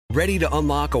Ready to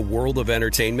unlock a world of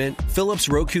entertainment? Philips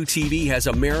Roku TV has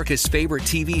America's favorite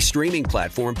TV streaming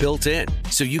platform built in,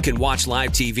 so you can watch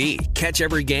live TV, catch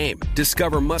every game,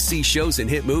 discover must-see shows and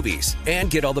hit movies,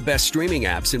 and get all the best streaming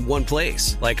apps in one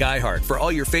place, like iHeart for all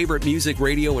your favorite music,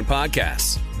 radio, and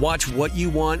podcasts. Watch what you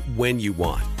want, when you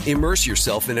want. Immerse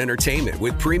yourself in entertainment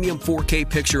with premium 4K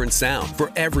picture and sound for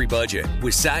every budget,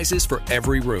 with sizes for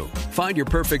every room. Find your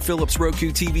perfect Philips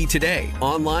Roku TV today,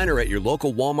 online or at your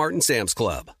local Walmart and Sam's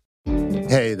Club.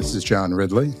 Hey, this is John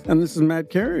Ridley. And this is Matt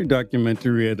Carey,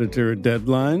 documentary editor at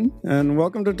Deadline. And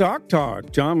welcome to Doc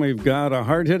Talk. John, we've got a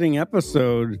hard-hitting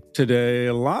episode today.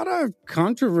 A lot of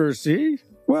controversy.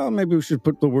 Well, maybe we should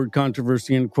put the word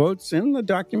controversy in quotes in the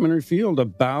documentary field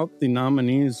about the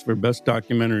nominees for Best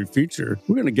Documentary Feature.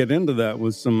 We're going to get into that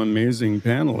with some amazing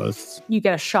panelists. You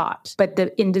get a shot, but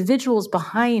the individuals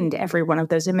behind every one of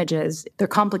those images, they're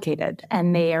complicated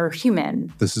and they are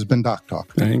human. This has been Doc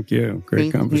Talk. Thank you.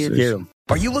 Great conversation. Thank you.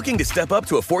 Are you looking to step up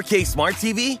to a 4K smart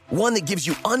TV? One that gives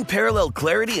you unparalleled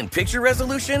clarity and picture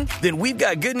resolution? Then we've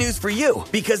got good news for you,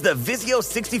 because the Vizio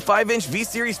 65-inch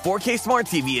V-Series 4K smart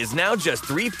TV is now just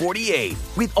 $348.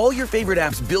 With all your favorite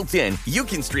apps built in, you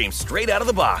can stream straight out of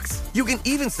the box. You can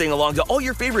even sing along to all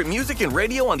your favorite music and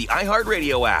radio on the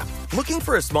iHeartRadio app. Looking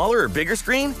for a smaller or bigger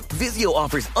screen? Vizio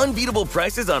offers unbeatable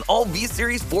prices on all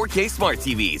V-Series 4K smart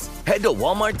TVs. Head to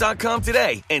Walmart.com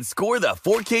today and score the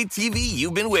 4K TV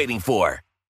you've been waiting for.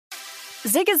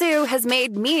 Zigazoo has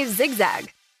made me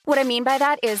zigzag. What I mean by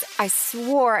that is I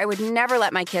swore I would never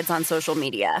let my kids on social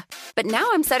media. But now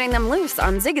I'm setting them loose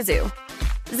on Zigazoo.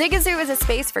 Zigazoo is a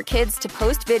space for kids to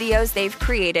post videos they've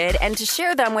created and to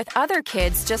share them with other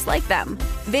kids just like them.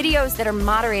 Videos that are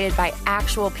moderated by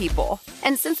actual people.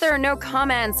 And since there are no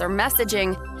comments or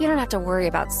messaging, you don't have to worry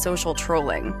about social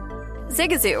trolling.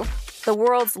 Zigazoo, the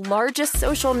world's largest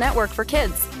social network for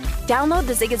kids. Download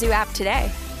the Zigazoo app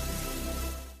today.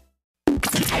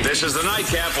 This is the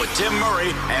Nightcap with Tim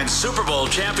Murray and Super Bowl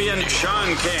champion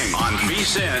Sean King on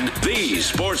VSiN, the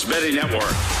Sports Betting Network.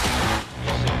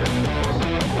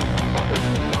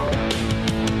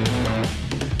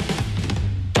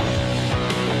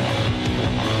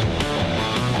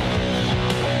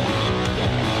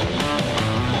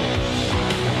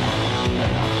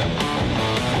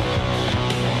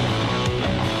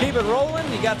 Keep it rolling.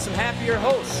 You got some happier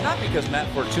hosts. Not because Matt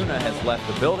Fortuna has left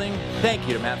the building. Thank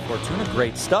you to Matt Fortuna.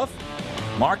 Great stuff.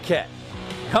 Marquette.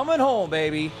 Coming home,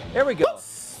 baby. There we go.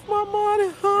 My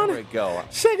money, honey. There we go.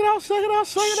 Shake it out, shake it out,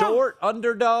 shake it out. Short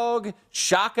underdog.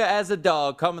 Shaka as a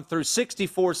dog coming through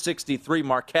 64-63.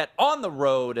 Marquette on the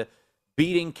road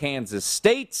beating Kansas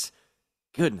State.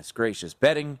 Goodness gracious.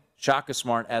 Betting Shaka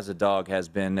Smart as a dog has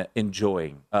been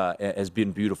has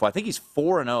been beautiful. I think he's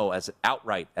 4-0 as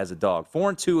outright as a dog.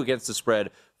 4-2 against the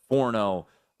spread. 4-0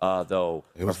 though.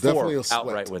 It was definitely a sweat.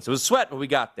 Outright wins. It was a sweat, but we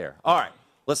got there. All right.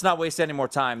 Let's not waste any more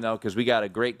time though, because we got a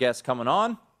great guest coming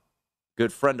on.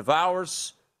 Good friend of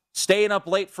ours. Staying up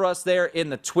late for us there in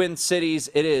the Twin Cities.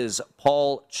 It is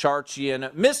Paul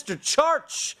Charchian. Mr.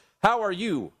 Charch, how are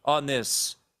you on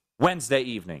this Wednesday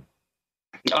evening?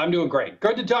 I'm doing great.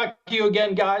 Good to talk to you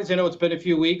again, guys. I know it's been a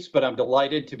few weeks, but I'm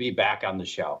delighted to be back on the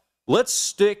show. Let's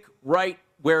stick right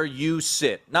where you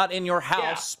sit. Not in your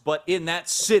house, but in that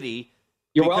city.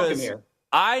 You're welcome here.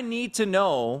 I need to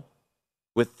know,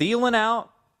 with Thielen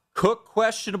out, Cook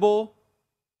questionable,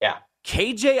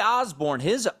 KJ Osborne,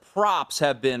 his props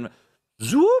have been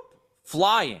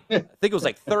flying. I think it was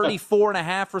like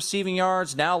 34.5 receiving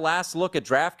yards. Now last look at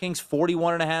DraftKings,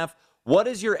 41.5. What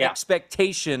is your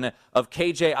expectation of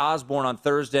KJ Osborne on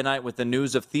Thursday night with the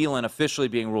news of Thielen officially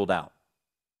being ruled out?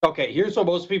 Okay, here's what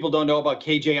most people don't know about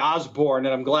KJ Osborne,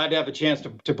 and I'm glad to have a chance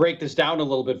to break this down a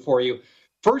little bit for you.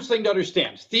 First thing to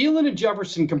understand, Thielen and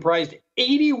Jefferson comprised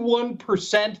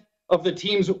 81% of the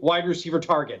team's wide receiver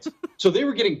targets. So they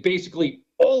were getting basically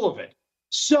all of it.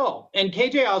 So, and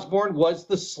KJ Osborne was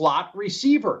the slot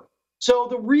receiver. So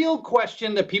the real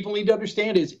question that people need to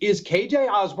understand is KJ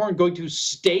Osborne going to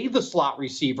stay the slot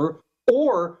receiver,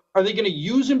 or are they going to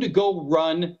use him to go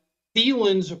run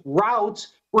Thielen's routes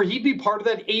where he'd be part of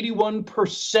that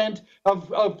 81%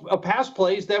 of pass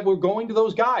plays that were going to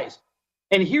those guys?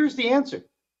 And here's the answer.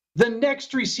 The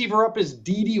next receiver up is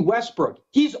D.D. Westbrook.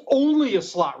 He's only a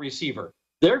slot receiver.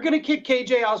 They're going to kick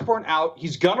KJ Osborne out.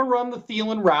 He's going to run the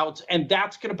Thielen routes, and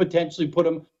that's going to potentially put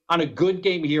him on a good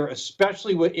game here,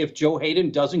 especially if Joe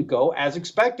Hayden doesn't go as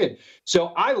expected.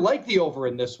 So I like the over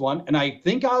in this one, and I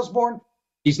think Osborne,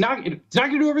 he's not going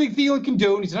to do everything Thielen can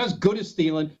do, and he's not as good as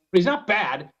Thielen, but he's not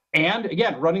bad. And,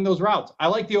 again, running those routes. I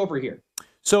like the over here.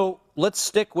 So let's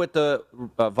stick with the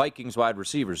Vikings wide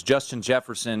receivers. Justin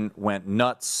Jefferson went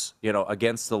nuts,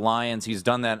 against the Lions. He's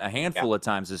done that a handful of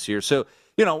times this year. So,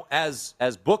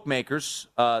 as bookmakers,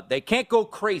 they can't go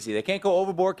crazy. They can't go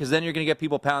overboard because then you're going to get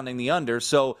people pounding the under.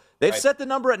 So they've set the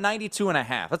number at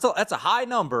 92.5. That's a high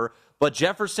number, but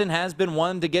Jefferson has been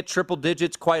one to get triple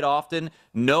digits quite often.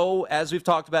 No, as we've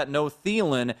talked about, no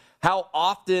Thielen. How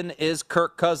often is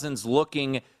Kirk Cousins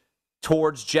looking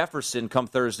towards Jefferson come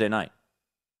Thursday night?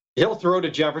 He'll throw to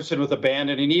Jefferson with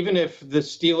abandon, and even if the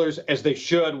Steelers, as they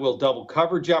should, will double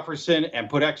cover Jefferson and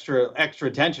put extra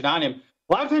attention on him,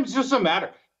 a lot of times it just doesn't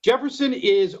matter. Jefferson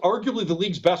is arguably the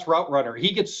league's best route runner.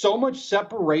 He gets so much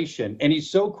separation, and he's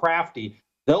so crafty.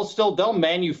 They'll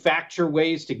manufacture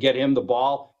ways to get him the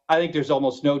ball. I think there's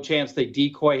almost no chance they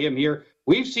decoy him here.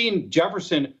 We've seen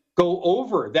Jefferson go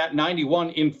over that 91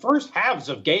 in first halves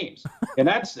of games, and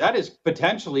that is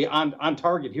potentially on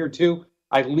target here too.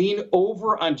 I lean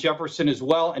over on Jefferson as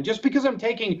well. And just because I'm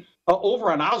taking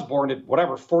over on Osborne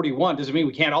at 41 doesn't mean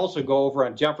we can't also go over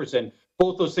on Jefferson.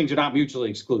 Both those things are not mutually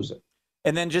exclusive.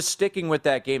 And then just sticking with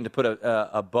that game to put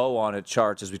a bow on it,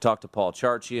 Charts, as we talk to Paul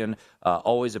Charchian,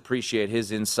 always appreciate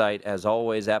his insight, as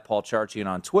always, at Paul Charchian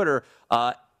on Twitter.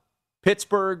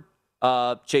 Pittsburgh,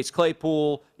 Chase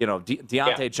Claypool,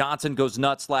 Deontay Johnson goes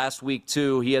nuts last week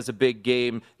too. He has a big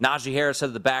game. Najee Harris out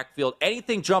of the backfield.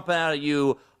 Anything jumping out at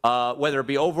you, whether it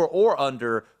be over or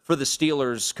under, for the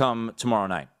Steelers come tomorrow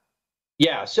night?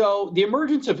 Yeah, so the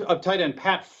emergence of tight end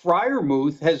Pat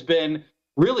Freiermuth has been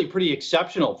really pretty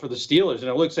exceptional for the Steelers, and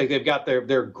it looks like they've got their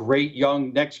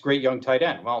next great young tight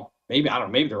end. Well, maybe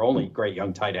their only great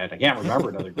young tight end. I can't remember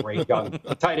another great young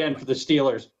tight end for the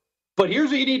Steelers. But here's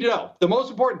what you need to know. The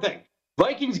most important thing.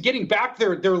 Vikings getting back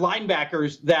their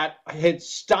linebackers that had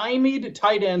stymied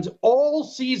tight ends all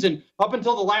season up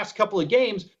until the last couple of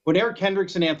games when Eric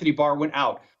Kendricks and Anthony Barr went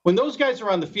out. When those guys are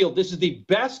on the field, this is the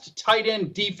best tight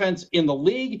end defense in the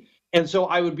league. And so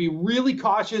I would be really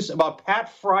cautious about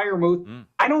Pat Freiermuth.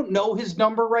 I don't know his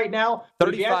number right now.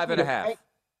 35.5.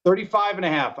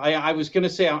 35.5. I was going to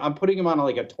say I'm putting him on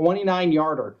like a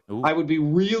 29-yarder. I would be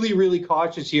really, really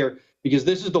cautious here, because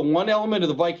this is the one element of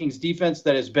the Vikings defense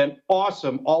that has been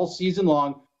awesome all season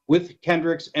long with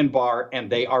Kendricks and Barr,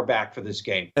 and they are back for this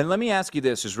game. And let me ask you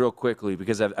this just real quickly,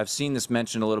 because I've seen this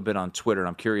mentioned a little bit on Twitter, and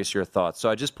I'm curious your thoughts. So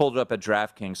I just pulled it up at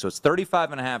DraftKings. So it's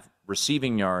 35.5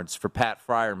 receiving yards for Pat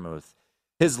Freiermuth.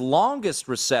 His longest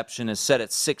reception is set at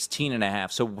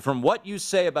 16.5. So from what you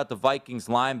say about the Vikings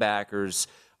linebackers,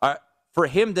 for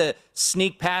him to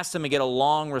sneak past him and get a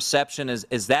long reception,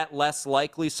 is that less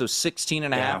likely? So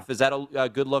 16.5, is that a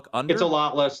good look under? It's a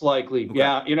lot less likely. Okay.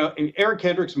 Yeah, Eric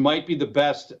Kendricks might be the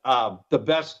best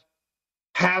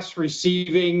pass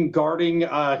receiving, guarding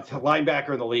linebacker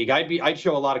in the league. I'd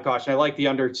show a lot of caution. I like the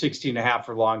under 16.5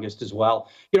 for longest as well.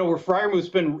 Where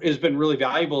Freiermuth has been really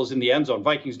valuable is in the end zone.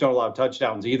 Vikings don't allow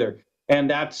touchdowns either. And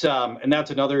that's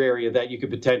another area that you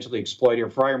could potentially exploit here.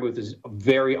 Freiermuth is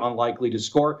very unlikely to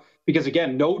score because,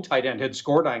 again, no tight end had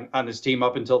scored on this team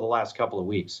up until the last couple of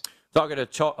weeks. Talking to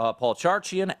Paul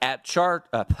Charchian at Paul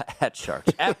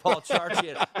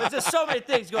Charchian. There's just so many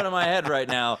things going in my head right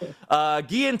now.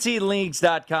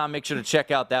 GNTleagues.com. Make sure to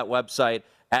check out that website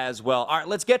as well. All right,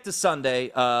 let's get to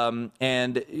Sunday.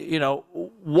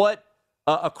 What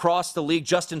across the league?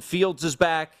 Justin Fields is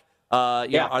back.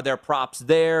 Are there props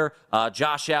there?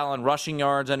 Josh Allen rushing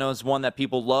yards, I know, is one that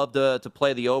people love to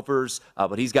play the overs,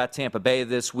 but he's got Tampa Bay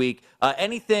this week.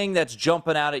 Anything that's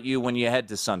jumping out at you when you head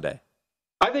to Sunday?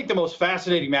 I think the most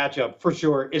fascinating matchup, for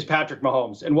sure, is Patrick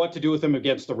Mahomes and what to do with him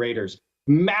against the Raiders.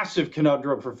 Massive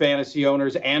conundrum for fantasy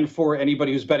owners and for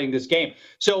anybody who's betting this game.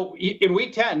 So in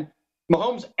Week 10,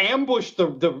 Mahomes ambushed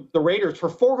the Raiders for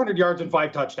 400 yards and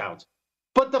 5 touchdowns.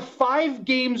 But the 5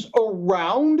 games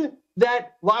around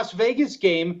that Las Vegas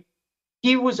game,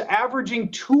 he was averaging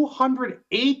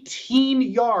 218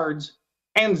 yards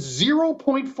and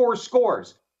 0.4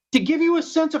 scores. To give you a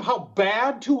sense of how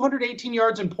bad 218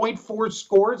 yards and 0.4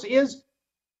 scores is,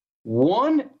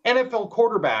 one NFL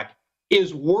quarterback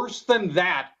is worse than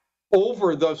that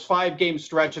over those 5-game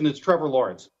stretch, and it's Trevor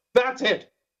Lawrence. That's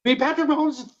it. I mean, Patrick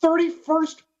Mahomes is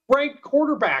 31st ranked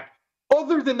quarterback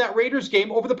other than that Raiders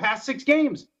game over the past 6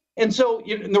 games. And so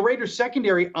the Raiders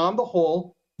secondary on the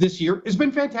whole this year has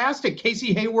been fantastic.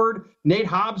 Casey Hayward, Nate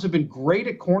Hobbs have been great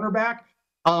at cornerback.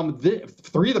 3 of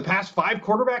the past 5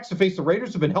 quarterbacks to face the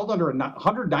Raiders have been held under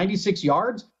 196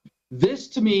 yards. This,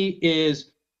 to me,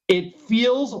 it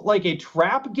feels like a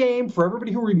trap game for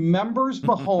everybody who remembers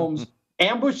Mahomes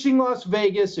ambushing Las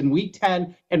Vegas in Week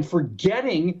 10 and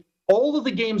forgetting all of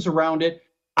the games around it.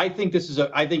 I think this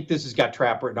has got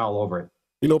trap written all over it.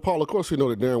 You know, Paul, of course we know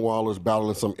that Darren Waller's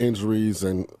battling some injuries,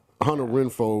 and Hunter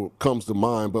Renfrow comes to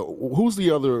mind, but who's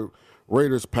the other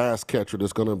Raiders pass catcher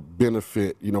that's going to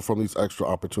benefit, from these extra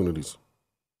opportunities?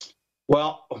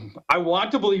 Well, I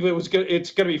want to believe it's going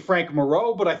to be Frank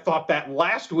Moreau, but I thought that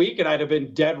last week, and I'd have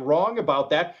been dead wrong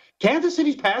about that. Kansas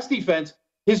City's pass defense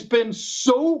has been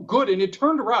so good, and it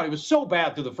turned around. It was so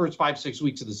bad through the first 5-6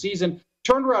 weeks of the season.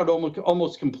 Turned around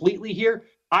almost completely here.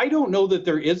 I don't know that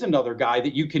there is another guy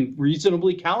that you can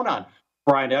reasonably count on.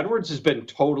 Brian Edwards has been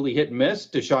totally hit and miss.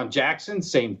 Deshaun Jackson,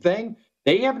 same thing.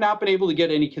 They have not been able to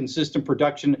get any consistent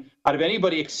production out of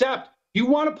anybody, except you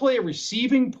want to play a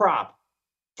receiving prop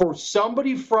for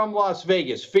somebody from Las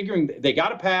Vegas, figuring they got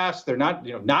to pass. They're not,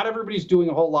 not everybody's doing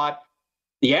a whole lot.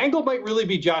 The angle might really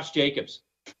be Josh Jacobs.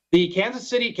 The Kansas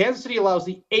City allows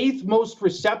the 8th most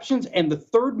receptions and the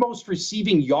 3rd most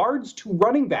receiving yards to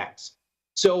running backs.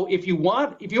 So if you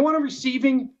want a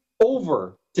receiving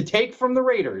over to take from the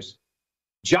Raiders,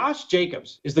 Josh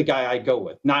Jacobs is the guy I'd go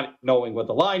with, not knowing what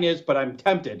the line is, but I'm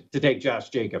tempted to take Josh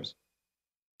Jacobs.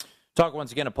 Talk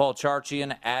once again to Paul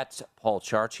Charchian at Paul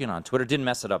Charchian on Twitter. Didn't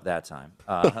mess it up that time.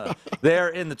 They're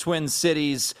in the Twin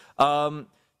Cities.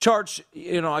 Charch,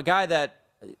 a guy that,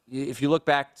 if you look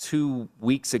back 2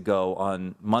 weeks ago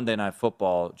on Monday Night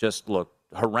Football, just looked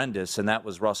horrendous, and that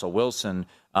was Russell Wilson.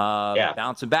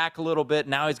 Bouncing back a little bit.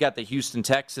 Now he's got the Houston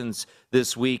Texans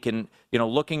this week, and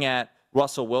looking at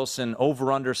Russell Wilson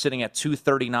over/under sitting at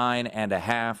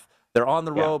 239.5. They're on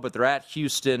the road, but they're at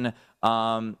Houston.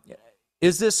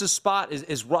 Is this a spot?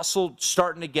 Is Russell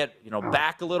starting to get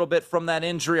back a little bit from that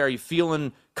injury? Are you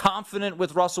feeling confident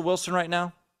with Russell Wilson right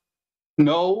now?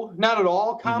 No, not at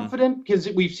all confident, because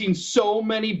we've seen so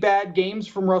many bad games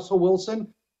from Russell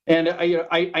Wilson, and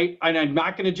I'm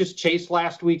not going to just chase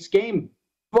last week's game.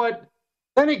 But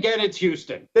then again, it's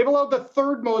Houston. They've allowed the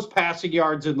 3rd most passing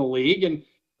yards in the league, and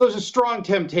there's a strong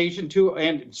temptation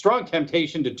to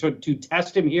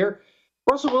test him here.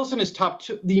 Russell Wilson is topped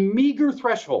the meager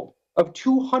threshold of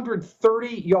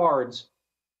 230 yards.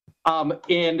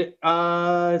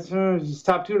 He's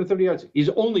top 230 yards. He's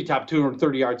only top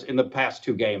 230 yards in the past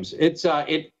 2 games. This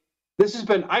has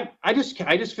been, I just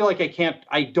feel like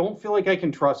I don't feel like I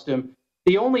can trust him.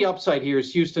 The only upside here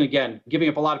is Houston, again, giving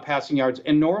up a lot of passing yards,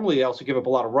 and normally they also give up a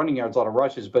lot of running yards, a lot of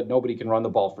rushes, but nobody can run the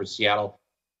ball for Seattle.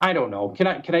 I don't know. Can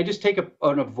I just take an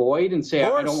avoid and say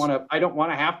I don't want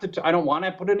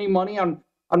to put any money on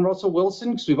Russell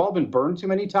Wilson, because we've all been burned too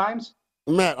many times?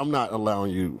 Matt, I'm not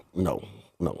allowing you. No.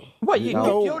 What, you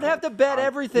don't have to bet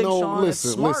everything, Sean.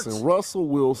 Listen. Russell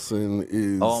Wilson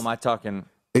is am I talking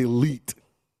elite.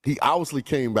 He obviously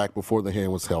came back before the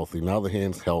hand was healthy. Now the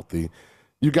hand's healthy.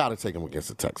 You got to take him against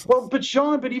the Texans. Well, but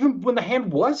Sean, even when the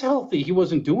hand was healthy, he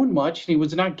wasn't doing much, and he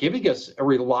was not giving us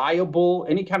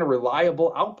any kind of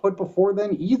reliable output before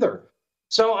then either.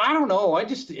 So I don't know. I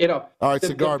just, All right,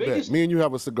 cigar bet. Me and you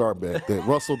have a cigar bet that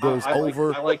Russell goes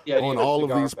over on all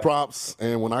of these props.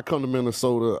 And when I come to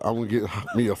Minnesota, I'm going to get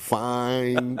me a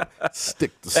fine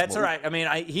stick to smoke. That's all right. I mean,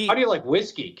 how do you like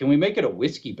whiskey? Can we make it a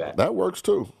whiskey bet? That works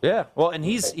too. Yeah. Well, and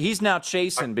he's now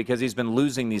chasing because he's been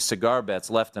losing these cigar bets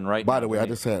left and right. By the way, I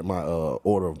just had my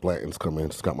order of Blanton's come in.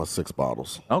 Just got my 6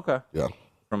 bottles. Okay. Yeah.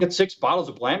 You get 6 bottles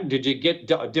of Blanton. Did you get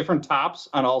different tops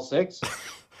on all 6?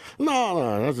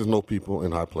 No, I just know people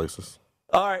in high places.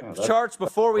 All right, Charts,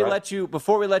 before we let you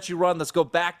run, let's go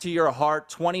back to your heart.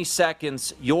 20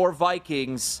 seconds. Your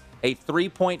Vikings, a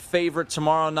 3-point favorite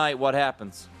tomorrow night. What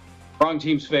happens? Wrong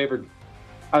team's favored.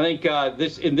 I think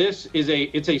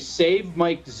it's a save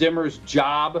Mike Zimmer's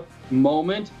job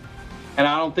moment, and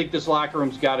I don't think this locker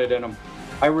room's got it in them.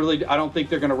 I don't think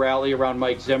they're going to rally around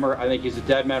Mike Zimmer. I think he's a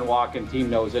dead man walking. Team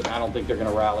knows it. I don't think they're going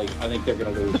to rally. I think they're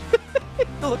going to lose.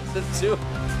 Listen to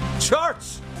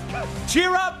Charts.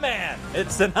 Cheer up, man.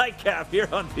 It's the Nightcap here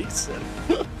on VSiN.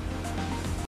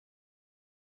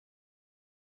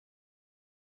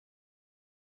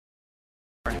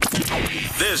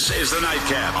 This is the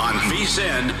Nightcap on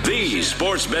VSiN, the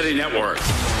Sports Betting Network.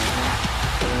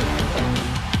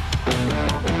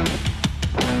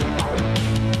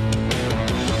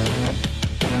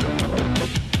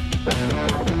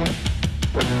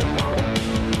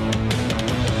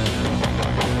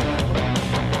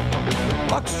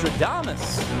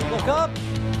 Buckstradamus, look up.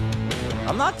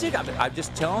 I'm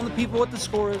just telling the people what the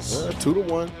score is.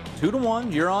 2-1.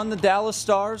 2-1. You're on the Dallas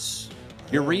Stars.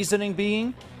 Your reasoning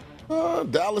being?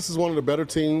 Dallas is one of the better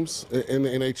teams in the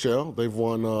NHL. They've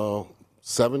won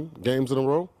 7 games in a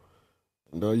row.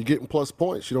 And, you're getting plus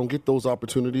points. You don't get those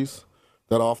opportunities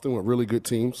that often with really good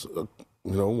teams.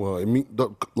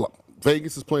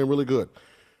 Vegas is playing really good.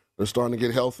 They're starting to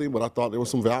get healthy, but I thought there was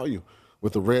some value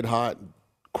with the red-hot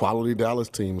quality Dallas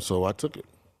team, so I took it.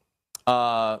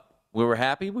 We were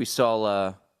happy. We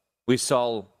saw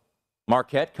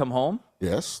Marquette come home.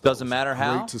 Yes. Doesn't matter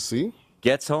how. Great to see.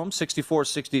 Gets home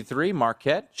 64-63.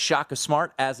 Marquette. Shaka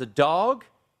Smart as a dog.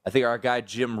 I think our guy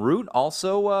Jim Root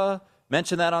also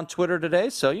mentioned that on Twitter today.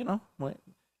 So,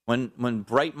 when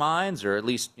bright minds, or at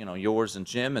least, yours and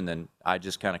Jim, and then I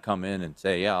just kind of come in and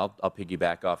say, yeah, I'll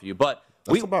piggyback off you. But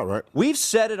that's about right. We've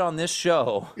said it on this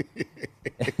show.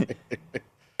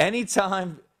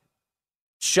 Anytime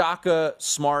Shaka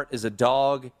Smart is a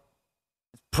dog,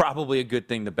 it's probably a good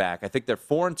thing to back. I think they're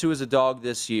 4-2 as a dog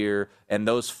this year, and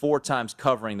those 4 times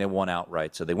covering, they won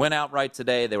outright. So they went outright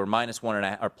today. They were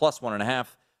 -1.5 or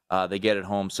 +1.5. They get it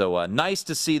home. So nice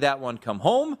to see that one come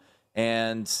home.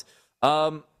 And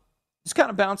just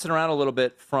kind of bouncing around a little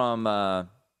bit from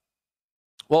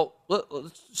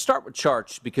let's start with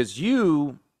Charch, because I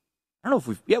don't know if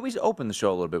we opened the show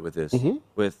a little bit with this,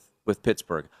 with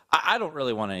Pittsburgh. I don't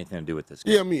really want anything to do with this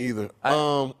game. Yeah, me either.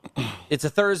 It's a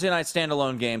Thursday night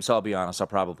standalone game, so I'll be honest, I'll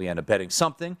probably end up betting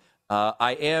something.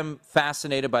 I am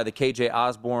fascinated by the KJ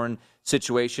Osborne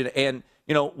situation, and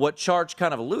what Charch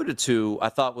kind of alluded to, I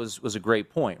thought was a great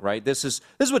point, right? This is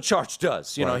what Charch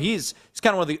does. He's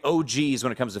kind of one of the OGs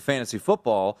when it comes to fantasy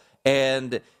football,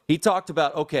 and he talked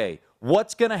about, okay,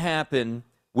 what's going to happen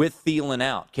with Thielen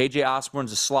out? KJ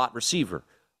Osborne's a slot receiver.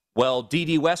 Well,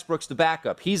 D.D. Westbrook's the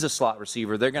backup. He's a slot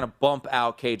receiver. They're going to bump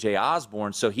out KJ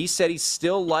Osborne. So he said he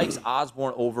still likes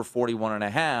Osborne over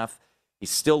 41.5. He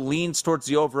still leans towards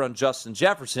the over on Justin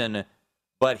Jefferson.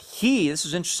 But this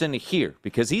is interesting to hear,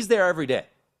 because he's there every day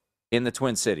in the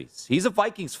Twin Cities. He's a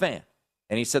Vikings fan,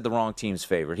 and he said the wrong team's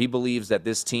favorite. He believes that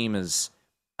this team is,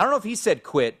 I don't know if he said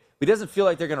quit, but he doesn't feel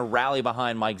like they're going to rally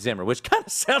behind Mike Zimmer, which kind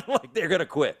of sounded like they're going to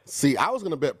quit. See, I was going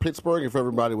to bet Pittsburgh if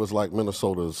everybody was like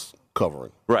Minnesota's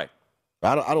covering. Right.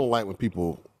 I don't like when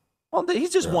people. Well, he's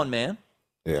just one man.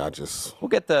 Yeah, we'll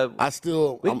get the. I'm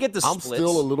still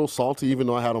a little salty, even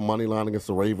though I had a money line against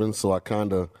the Ravens, so I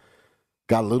kind of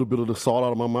got a little bit of the salt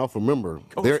out of my mouth. Remember,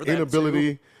 their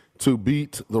inability to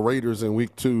beat the Raiders in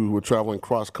week 2, who were traveling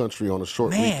cross country on a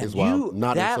short week, is why I'm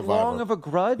not a survivor. That long of a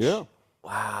grudge? Yeah.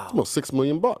 Wow. It's almost $6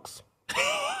 million. You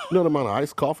know the amount of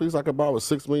iced coffees I could buy with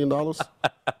 $6 million?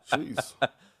 Jeez.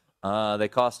 They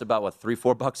cost about,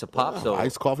 $3-4 a pop? Yeah, so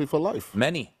iced coffee for life.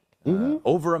 Many. Mm-hmm.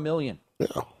 Over $1 million. Yeah.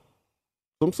 That's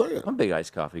what I'm saying. I'm a big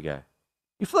iced coffee guy.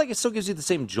 You feel like it still gives you the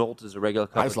same jolt as a regular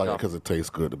cup of coffee? I just like it because it tastes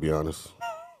good, to be honest.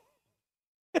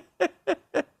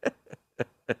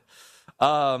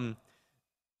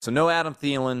 So no Adam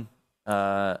Thielen.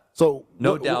 So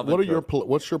no Dalvin.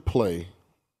 What's your play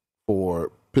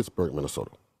for Pittsburgh,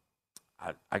 Minnesota?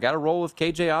 I got to roll with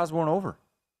KJ Osborne over.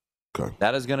 Okay.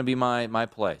 That is going to be my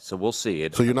play. So we'll see.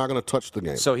 So you're not going to touch the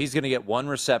game. So he's going to get 1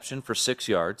 reception for 6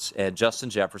 yards, and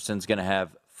Justin Jefferson's going to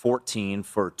have 14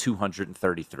 for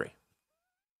 233.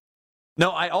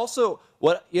 No, I also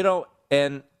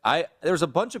there's a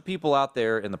bunch of people out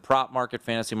there in the prop market,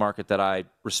 fantasy market that I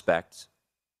respect.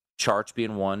 Charch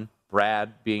being one,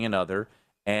 Brad being another,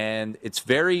 and it's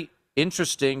very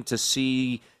interesting to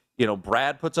see.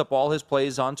 Brad puts up all his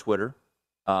plays on Twitter,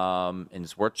 and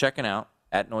it's worth checking out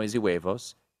at Noisy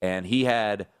Huevos. And he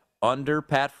had under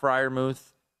Pat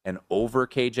Freiermuth and over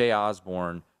KJ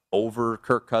Osborne, over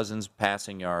Kirk Cousins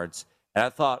passing yards. And I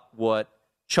thought what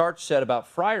Charch said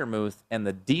about Freiermuth and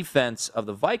the defense of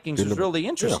the Vikings was really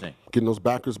interesting. Yeah, getting those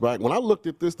backers back. When I looked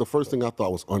at this, the first thing I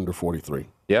thought was under 43.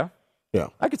 Yeah? Yeah.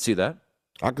 I could see that.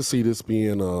 I could see this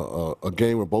being a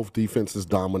game where both defenses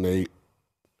dominate.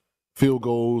 Field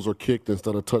goals are kicked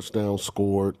instead of touchdowns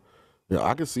scored. Yeah,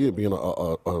 I could see it being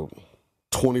a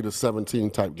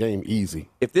 20-17 type game, easy.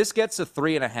 If this gets a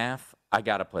 3.5, I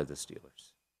got to play the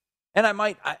Steelers. And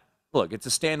look, it's a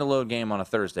standalone game on a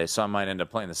Thursday, so I might end up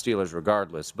playing the Steelers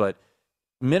regardless. But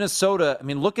Minnesota,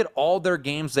 look at all their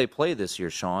games they play this year,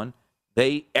 Sean.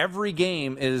 Every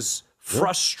game is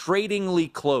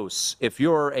frustratingly close. If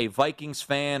you're a Vikings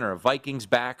fan or a Vikings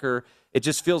backer, it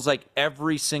just feels like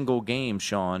every single game,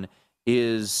 Sean,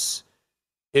 is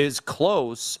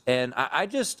close. And I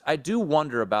do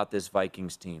wonder about this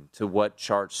Vikings team, to what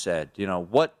Charch said.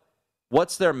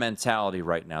 What's their mentality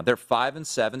right now? They're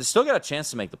 5-7. They still got a chance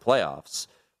to make the playoffs,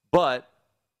 but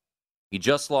he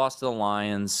just lost to the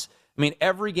Lions.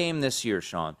 Every game this year,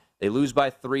 Sean, they lose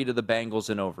by 3 to the Bengals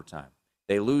in overtime.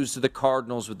 They lose to the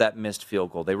Cardinals with that missed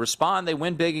field goal. They respond. They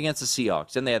win big against the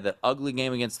Seahawks. Then they had the ugly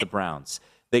game against the Browns.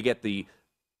 They get the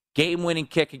game-winning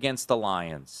kick against the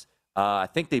Lions. I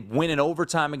think they win in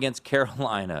overtime against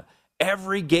Carolina.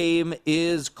 Every game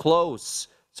is close.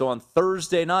 So on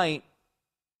Thursday night,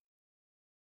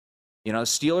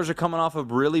 Steelers are coming off a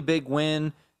really big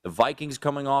win. The Vikings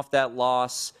coming off that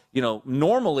loss.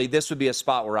 Normally this would be a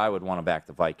spot where I would want to back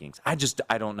the Vikings. I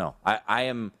don't know.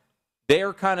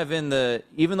 They're kind of in the,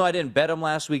 even though I didn't bet them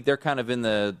last week, they're kind of in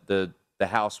the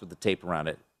house with the tape around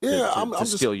it. To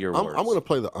steal your words. I'm going to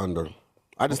play the under.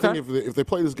 I just think if they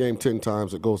play this game 10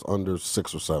 times, it goes under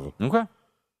 6 or 7. Okay.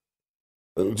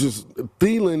 Just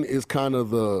Thielen is kind of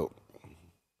the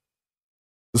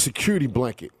security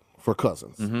blanket for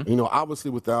Cousins. Mm-hmm.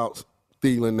 Obviously without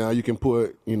Thielen now you can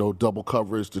put, double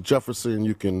coverage to Jefferson.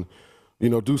 You can,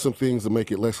 do some things to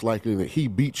make it less likely that he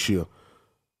beats you.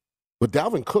 But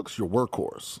Dalvin Cook's your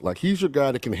workhorse. Like, he's your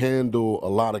guy that can handle a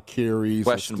lot of carries.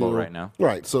 Questionable right now.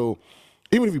 Right. So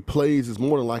even if he plays, it's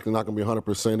more than likely not going to be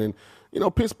 100%.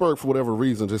 And, Pittsburgh, for whatever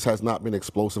reason, just has not been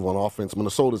explosive on offense.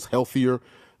 Minnesota's healthier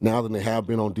now than they have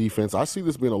been on defense. I see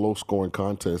this being a low-scoring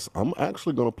contest. I'm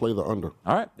actually going to play the under.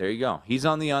 All right, there you go. He's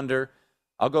on the under.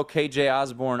 I'll go KJ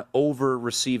Osborne over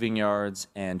receiving yards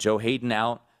and Joe Hayden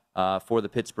out for the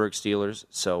Pittsburgh Steelers.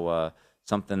 So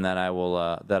something that I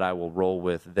will roll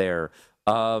with there.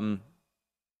 Who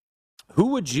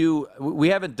would you? We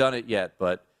haven't done it yet,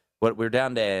 but we're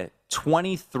down to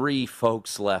 23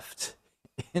 folks left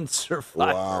in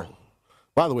Survivor. Wow.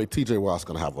 By the way, T.J. Watt's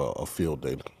going to have a field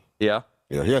day. Yeah?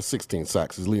 Yeah, he has 16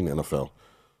 sacks. He's leading the NFL.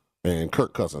 And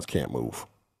Kirk Cousins can't move.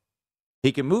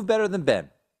 He can move better than Ben.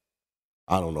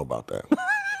 I don't know about that.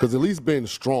 Because at least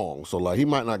Ben's strong. So, he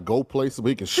might not go places, but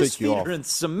he can shake you off. His feet are in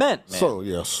cement, man.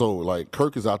 So,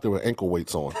 Kirk is out there with ankle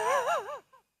weights on.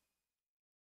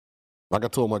 Like I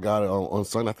told my guy on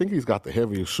Sunday, I think he's got the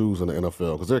heaviest shoes in the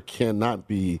NFL because there cannot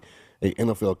be an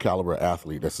NFL caliber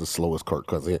athlete that's as slow as Kirk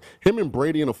Cousins. Him and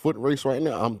Brady in a foot race right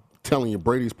now, I'm telling you,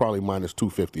 Brady's probably minus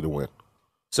 250 to win.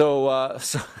 So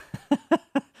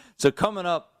coming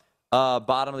up,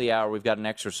 bottom of the hour, we've got an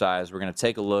exercise. We're going to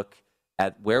take a look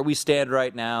at where we stand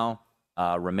right now,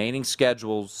 remaining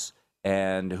schedules,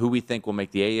 and who we think will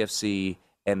make the AFC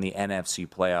and the NFC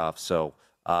playoffs. So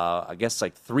I guess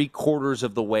like 3/4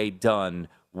 of the way done,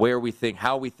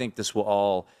 how we think this will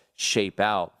all shape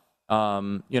out.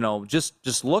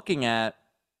 Just looking at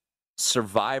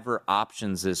Survivor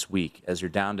options this week as you're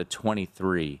down to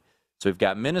 23. So we've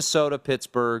got Minnesota,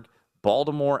 Pittsburgh,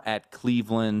 Baltimore at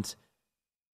Cleveland,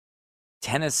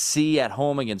 Tennessee at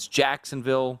home against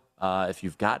Jacksonville. If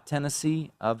you've got Tennessee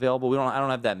available, I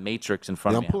don't have that matrix in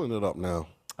front of me. I'm pulling it up now.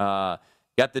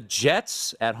 Got the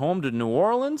Jets at home to New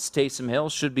Orleans. Taysom Hill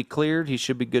should be cleared. He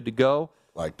should be good to go.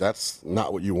 That's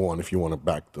not what you want if you want to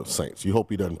back the Saints. You hope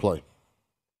he doesn't play.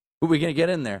 Who are we going to get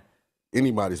in there?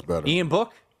 Anybody's better. Ian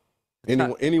Book?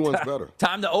 Anyone's better.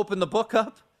 Time to open the book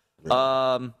up.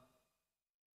 Yeah.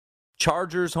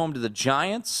 Chargers home to the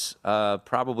Giants.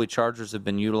 Probably Chargers have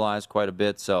been utilized quite a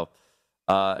bit. So,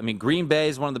 Green Bay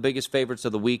is one of the biggest favorites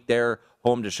of the week. They're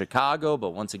home to Chicago,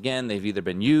 but once again, they've either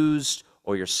been used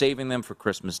or you're saving them for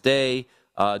Christmas Day.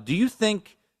 Do you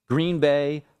think Green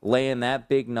Bay laying that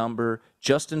big number?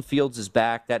 Justin Fields is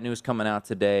back. That news coming out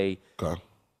today. Okay.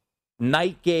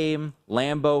 Night game,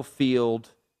 Lambeau Field.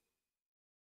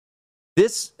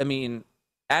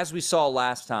 As we saw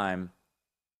last time,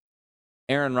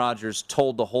 Aaron Rodgers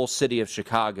told the whole city of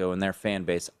Chicago and their fan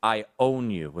base, I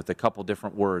own you, with a couple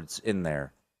different words in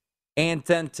there. And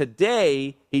then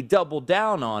today, he doubled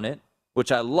down on it,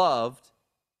 which I loved.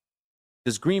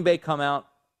 Does Green Bay come out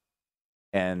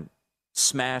and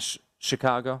smash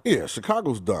Chicago? Yeah,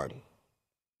 Chicago's done.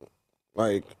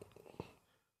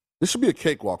 This should be a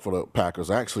cakewalk for the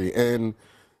Packers, actually. And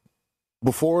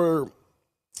before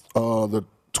the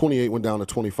 28 went down to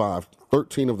 25,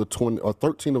 13 of the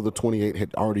 28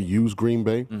 had already used Green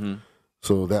Bay. Mm-hmm.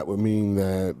 So that would mean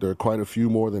that there are quite a few,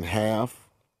 more than half,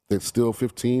 that's still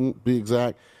 15, be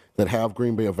exact, that have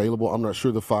Green Bay available. I'm not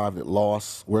sure the 5 that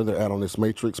lost, where they're at on this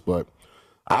matrix, but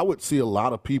I would see a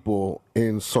lot of people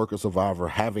in Circa Survivor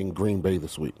having Green Bay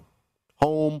this week.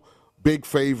 Home, big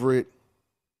favorite.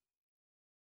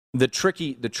 The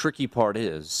tricky part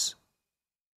is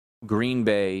Green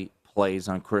Bay plays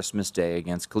on Christmas Day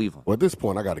against Cleveland. Well, at this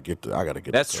point, I got to get.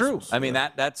 That's true.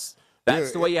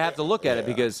 That's the way you have to look at it,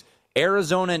 because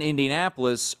Arizona and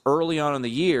Indianapolis early on in the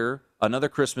year, another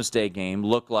Christmas Day game,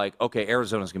 looked like, okay,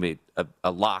 Arizona's going to be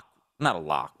a lock. Not a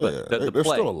lock, but the they're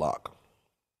play. Still a lock.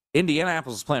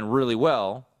 Indianapolis is playing really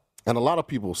well. And a lot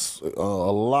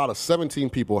of 17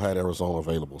 people had Arizona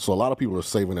available. So a lot of people are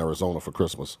saving Arizona for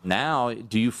Christmas. Now,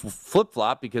 do you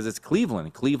flip-flop because it's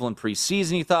Cleveland? Cleveland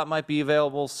preseason you thought might be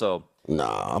available, so.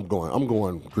 Nah, I'm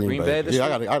going Green Bay. This week?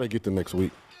 I gotta get to next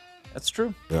week. That's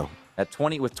true. Yeah.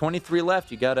 With 23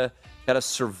 left, you gotta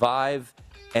survive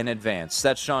and advance.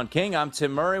 That's Sean King. I'm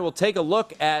Tim Murray. We'll take a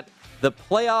look at the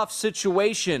playoff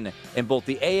situation in both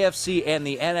the AFC and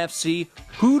the NFC.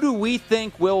 Who do we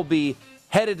think will be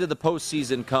headed to the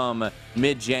postseason come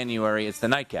mid-January? It's the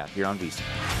Nightcap here on VSiN.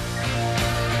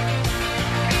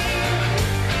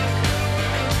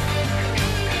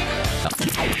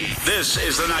 This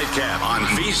is the Nightcap on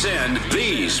VSiN,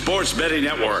 the Sports Betting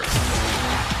Network.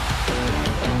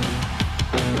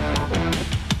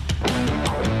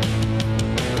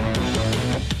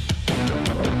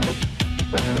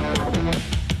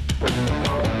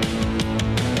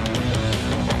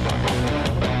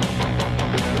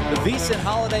 The VSiN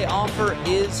holiday offer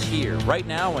is here. Right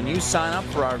now, when you sign up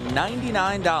for our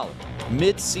 $99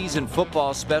 mid-season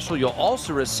football special, you'll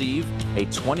also receive a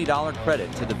 $20 credit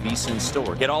to the VSiN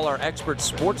store. Get all our expert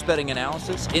sports betting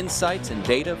analysis, insights, and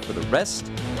data for the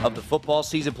rest of the football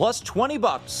season, plus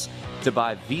 $20 to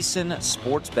buy VSiN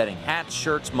sports betting hats,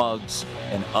 shirts, mugs,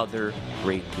 and other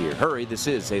great gear. Hurry, this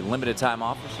is a limited time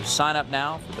offer, so sign up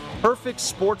now for the perfect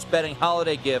sports betting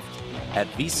holiday gift at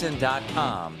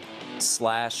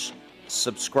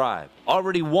VSiN.com/subscribe.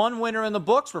 Already one winner in the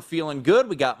books. We're feeling good.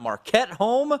 We got Marquette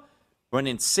home,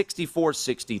 running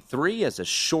 64-63 as a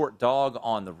short dog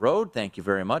on the road. Thank you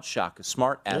very much, Shaka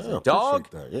Smart, as a dog.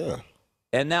 That, yeah.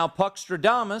 And now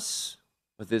Puckstradamus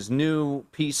with his new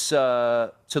piece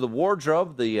to the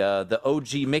wardrobe, the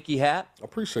OG Mickey hat.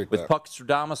 Appreciate with that. With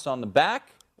Puckstradamus on the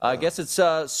back. I guess it's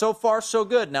so far so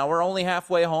good. Now we're only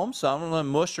halfway home, so I don't want to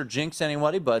mush or jinx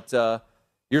anybody, but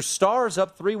your Stars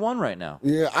up 3-1 right now.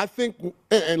 Yeah, I think,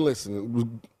 and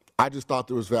listen, I just thought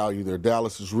there was value there.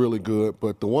 Dallas is really good,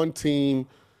 but the one team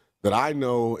that I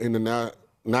know in the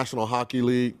National Hockey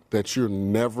League that you're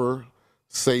never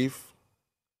safe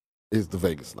is the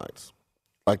Vegas Knights.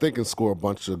 Like, they can score a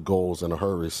bunch of goals in a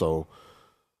hurry, so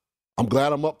I'm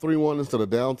glad I'm up 3-1 instead of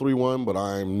down 3-1, but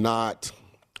I'm not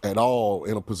at all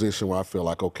in a position where I feel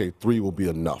like, okay, 3 will be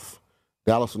enough.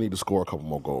 Dallas will need to score a couple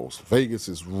more goals. Vegas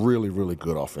is really, really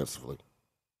good offensively.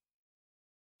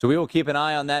 So we will keep an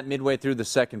eye on that midway through the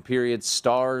second period.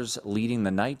 Stars leading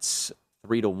the Knights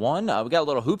 3-1. We got a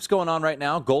little hoops going on right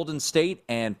now. Golden State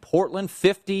and Portland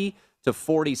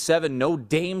 50-47. No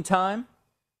Dame time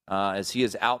as he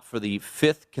is out for the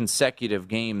 5th consecutive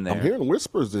game there. I'm hearing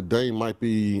whispers that Dame might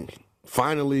be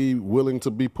finally willing to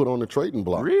be put on the trading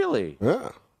block. Really? Yeah.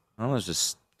 Well, there's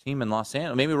this team in Los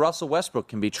Angeles. Maybe Russell Westbrook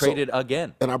can be traded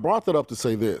again. And I brought that up to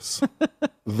say this.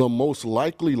 The most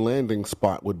likely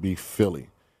spot would be Philly.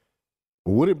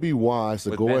 Would it be wise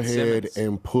to go ahead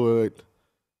and put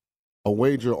a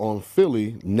wager on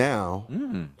Philly now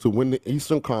to win the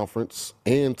Eastern Conference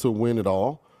and to win it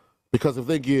all? Because if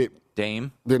they get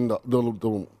Dame, then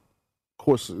of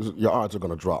course your odds are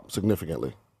going to drop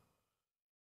significantly.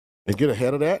 And get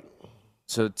ahead of that.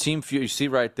 So Team Fury, you see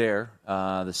right there,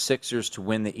 the Sixers to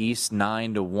win the East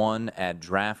 9-1 at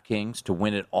DraftKings, to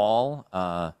win it all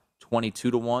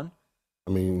 22-1. I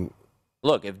mean,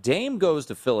 look, if Dame goes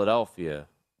to Philadelphia,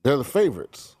 they're the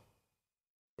favorites.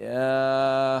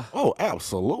 Yeah. Oh,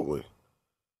 absolutely.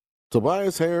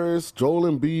 Tobias Harris, Joel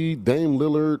Embiid, Dame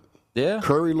Lillard,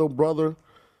 Curry, little brother.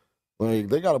 Like,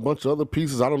 they got a bunch of other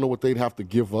pieces. I don't know what they'd have to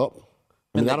give up.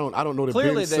 I mean, I don't know that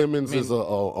Ben Simmons is a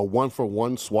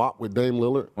 1-for-1 swap with Dame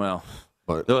Lillard. Well,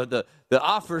 but the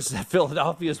offers that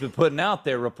Philadelphia's been putting out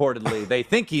there reportedly, they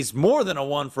think he's more than a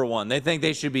 1-for-1. They think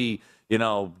they should be,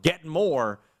 getting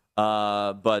more.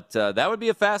 But that would be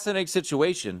a fascinating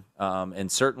situation. And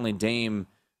certainly Dame,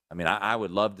 I mean, I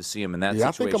would love to see him in that situation.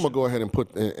 I think I'm going to go ahead and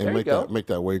make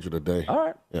that wager today. All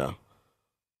right. Yeah.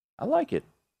 I like it.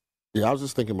 Yeah, I was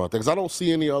just thinking about that because I don't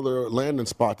see any other landing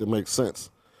spot that makes sense.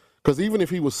 Because even if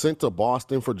he was sent to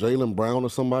Boston for Jaylen Brown or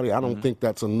somebody, I don't think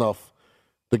that's enough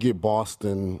to get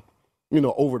Boston,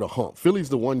 over the hump. Philly's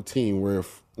the one team where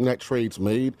if that trade's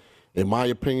made, in my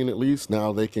opinion at least,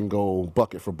 now they can go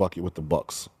bucket for bucket with the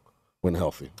Bucks when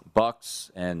healthy.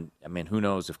 Bucks, and, I mean, who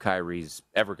knows if Kyrie's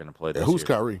ever going to play this who's year.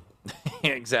 Kyrie?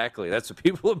 Exactly. That's what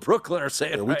people in Brooklyn are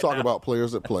saying we talk now. about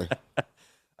players that play.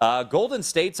 Golden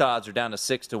State's odds are down to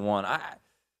 6-1.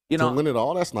 To win it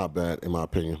all, that's not bad, in my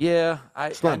opinion. Yeah.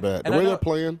 It's not bad. The way they're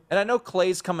playing. And I know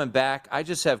Clay's coming back. I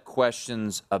just have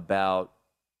questions about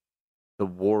the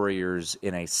Warriors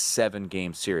in a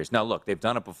 7-game series. Now, look, they've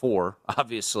done it before,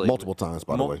 obviously. Multiple times,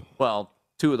 by the way. Well,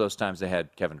 2 of those times they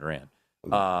had Kevin Durant.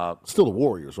 Still the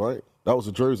Warriors, right? That was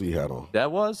the jersey he had on.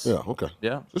 That was? Yeah, okay.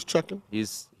 Yeah. Just checking.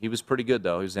 He was pretty good,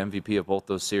 though. He was MVP of both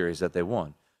those series that they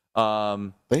won.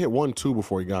 They had 1-2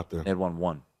 before he got there. They had won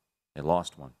 1. They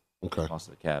lost 1. Okay. Lost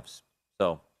to the Cavs.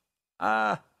 So,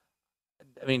 I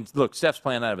mean, look, Steph's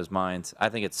playing out of his mind. I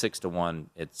think it's 6-1.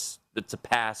 It's a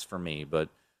pass for me, but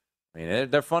I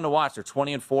mean, they're fun to watch. They're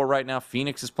 20-4 right now.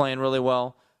 Phoenix is playing really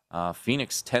well.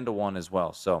 Phoenix 10-1 as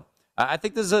well. So I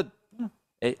think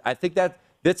I think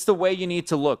that's the way you need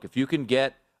to look. If you can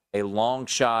get a long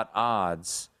shot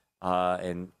odds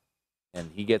and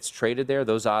he gets traded there,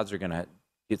 those odds are going to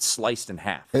get sliced in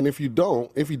half. And if he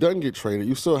doesn't get traded,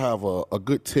 you still have a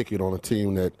good ticket on a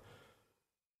team that,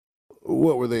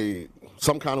 what were they,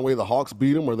 some kind of way the Hawks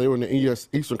beat them, or they were in the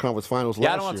Eastern Conference Finals last year?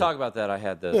 Yeah, I don't want to talk about that. I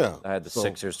had the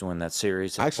Sixers to win that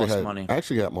series. I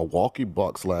actually got Milwaukee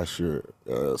Bucks last year,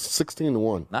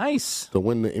 16-1. Nice. To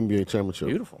win the NBA championship.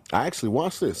 Beautiful. I actually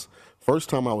watched this. First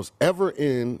time I was ever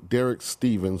in Derek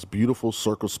Stevens' beautiful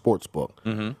Circle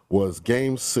Sportsbook was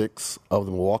Game 6 of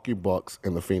the Milwaukee Bucks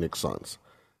and the Phoenix Suns.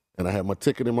 And I had my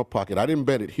ticket in my pocket. I didn't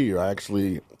bet it here. I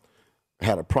actually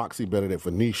had a proxy bet it at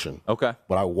Venetian. Okay.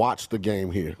 But I watched the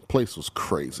game here. The place was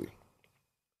crazy.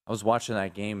 I was watching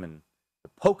that game in the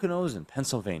Poconos in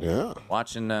Pennsylvania. Yeah.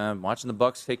 Watching the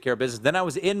Bucks take care of business. Then I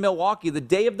was in Milwaukee the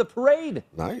day of the parade.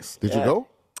 Nice. Did you go?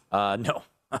 No.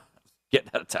 Getting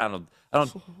out of town. I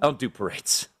don't do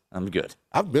parades. I'm good.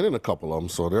 I've been in a couple of them,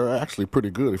 so they're actually pretty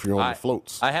good if you're on the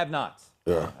floats. I have not.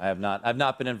 Yeah. I have not. I've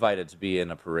not been invited to be in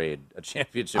a parade, a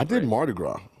championship parade. I did Mardi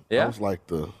Gras. Yeah? I was like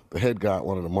the head guy at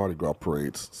one of the Mardi Gras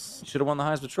parades. You should have won the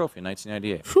Heisman Trophy in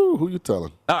 1998. Phew, who you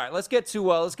telling? All right, let's get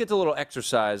to a little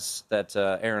exercise that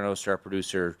Aaron Oster, our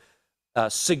producer,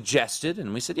 suggested,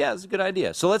 and we said, yeah, that's a good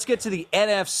idea. So let's get to the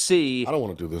NFC. I don't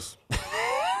want to do this.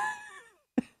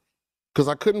 Because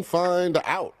I couldn't find the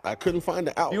out.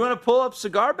 You want to pull up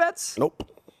cigar bets? Nope.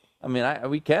 I mean,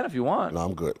 we can if you want. No,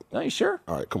 I'm good. No, you sure?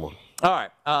 All right, come on. All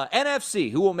right, NFC,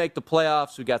 who will make the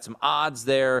playoffs? We got some odds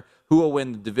there. Who will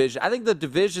win the division? I think the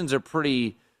divisions are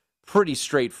pretty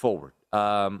straightforward.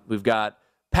 We've got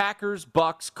Packers,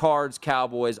 Bucks, Cards,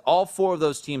 Cowboys. All four of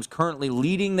those teams currently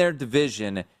leading their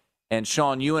division. And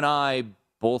Sean, you and I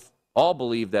all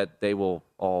believe that they will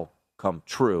all come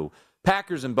true.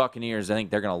 Packers and Buccaneers, I think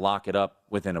they're going to lock it up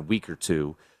within a week or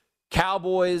two.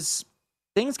 Cowboys,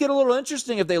 things get a little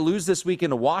interesting if they lose this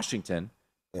weekend to Washington.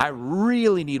 I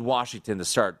really need Washington to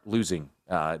start losing.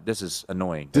 This is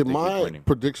annoying. Did my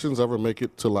predictions ever make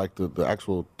it to like the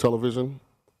actual television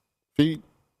feed?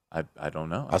 I don't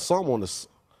know. I saw them on the.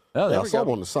 I saw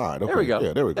them on the side. Okay. There we go.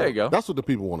 Yeah, there we go. There you go. That's what the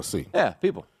people want to see. Yeah,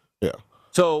 people. Yeah.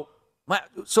 So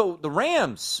the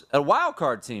Rams, a wild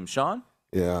card team, Sean.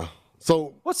 Yeah.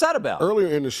 So what's that about? Earlier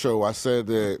in the show, I said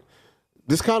that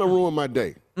this kind of ruined my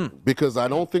day because I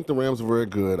don't think the Rams are very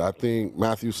good. I think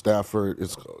Matthew Stafford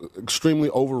is extremely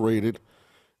overrated.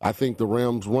 I think the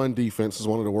Rams' run defense is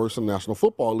one of the worst in the National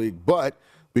Football League. But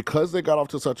because they got off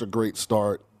to such a great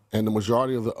start and the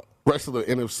majority of the rest of the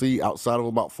NFC outside of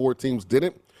about 4 teams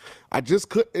didn't, I just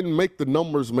couldn't make the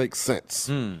numbers make sense.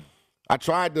 I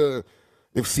tried to,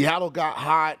 if Seattle got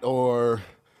hot or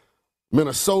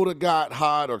Minnesota got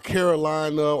hot or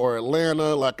Carolina or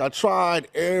Atlanta, like I tried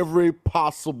every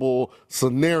possible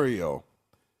scenario,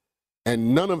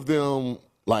 and none of them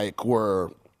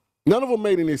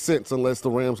made any sense unless the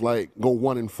Rams go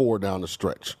 1-4 down the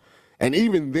stretch. And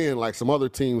even then, some other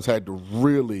teams had to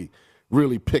really,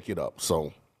 really pick it up.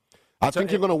 So I think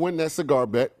you're going to win that cigar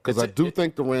bet because I do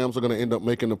think the Rams are going to end up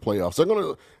making the playoffs. They're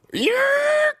going to,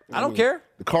 I don't care.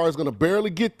 The car is going to barely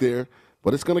get there,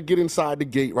 but it's going to get inside the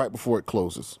gate right before it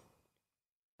closes.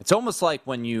 It's almost like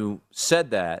when you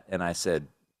said that, and I said,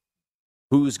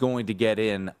 who's going to get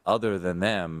in other than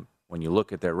them when you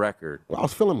look at their record? Well, I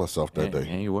was feeling myself that day.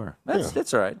 Yeah, you were.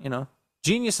 That's all right.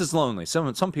 Genius is lonely.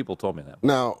 Some people told me that.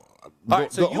 Now,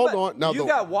 hold on. Now, you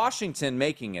got Washington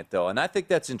making it, though, and I think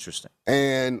that's interesting.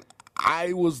 And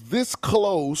I was this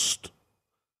close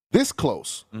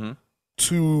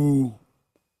to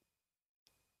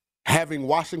having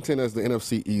Washington as the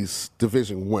NFC East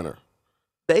division winner.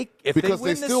 Because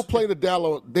they still play the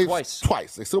Dallas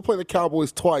twice. They still play the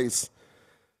Cowboys twice.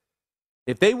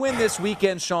 If they win this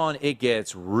weekend, Sean, it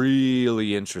gets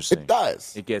really interesting. It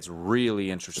does. It gets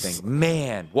really interesting.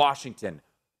 Man, Washington,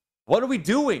 what are we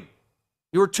doing?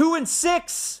 You were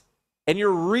 2-6, and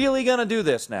you're really going to do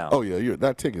this now. Oh, yeah,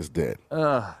 that ticket's dead.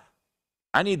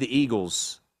 I need the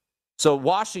Eagles. So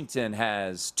Washington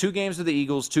has 2 games with the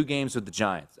Eagles, 2 games with the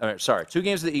Giants. 2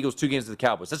 games with the Eagles, 2 games with the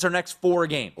Cowboys. That's our next 4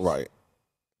 games. Right.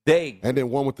 And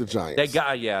then 1 with the Giants. They're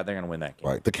going to win that game.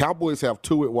 Right. The Cowboys have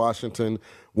 2 at Washington,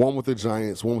 1 with the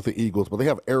Giants, 1 with the Eagles, but they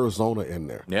have Arizona in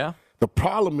there. Yeah. The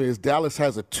problem is Dallas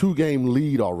has a 2-game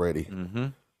lead already. Mm-hmm.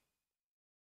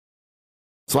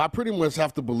 So I pretty much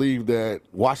have to believe that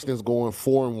Washington's going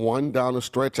 4-1 down the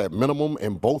stretch at minimum,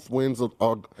 and both wins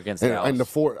are against Dallas. And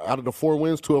out of the 4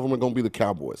 wins, 2 of them are going to be the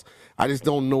Cowboys. I just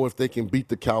don't know if they can beat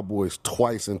the Cowboys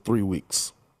twice in 3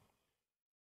 weeks.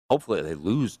 Hopefully they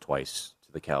lose twice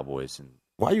to the Cowboys in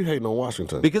Why are you hating on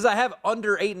Washington? Because I have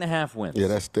under 8.5 wins. Yeah,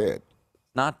 that's dead.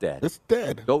 Not dead. It's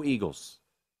dead. Go Eagles.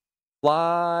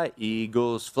 Fly,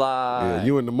 Eagles, fly. Yeah,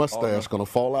 you and the mustache going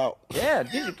to fall out. Yeah,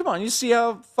 dude, come on. You see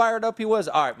how fired up he was?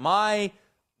 All right, my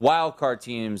wild card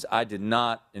teams, I did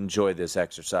not enjoy this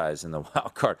exercise in the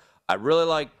wild card. I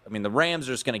really the Rams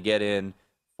are just going to get in.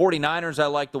 49ers, I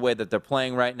like the way that they're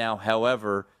playing right now.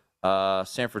 However,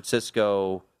 San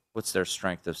Francisco, what's their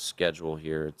strength of schedule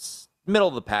here? It's middle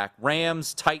of the pack.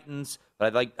 Rams, Titans,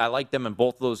 but I like them in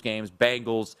both of those games.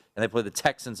 Bengals, and they play the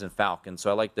Texans and Falcons.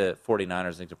 So I like the 49ers.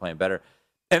 I think they're playing better.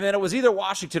 And then it was either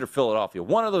Washington or Philadelphia.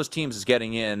 One of those teams is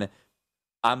getting in.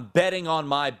 I'm betting on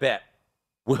my bet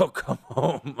will come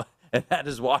home, and that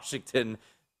is Washington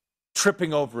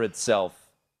tripping over itself.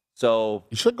 So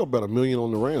you should go bet $1 million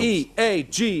on the Rams.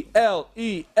 EAGLES,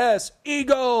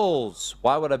 Eagles.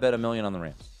 Why would I bet $1 million on the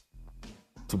Rams?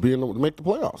 To make the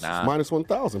playoffs. Nah. It's minus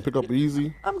 1,000. Pick up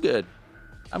easy. I'm good.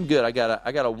 I got a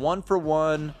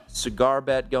 1-for-1 cigar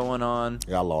bet going on.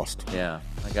 Yeah, I lost. Yeah,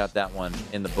 I got that one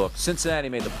in the book. Cincinnati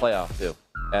made the playoff too,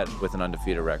 with an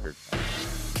undefeated record.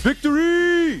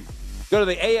 Victory! Go to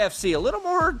the AFC. A little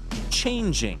more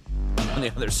changing on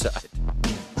the other side.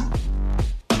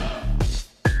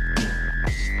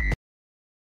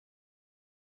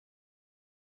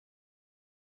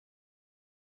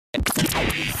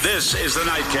 This is the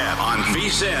Nightcap on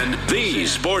VSiN, the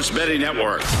Sports Betting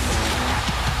Network.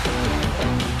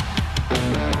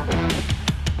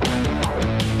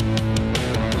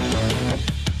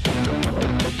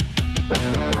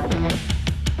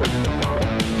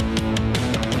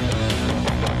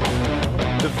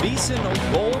 The VSiN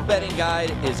Bowl Betting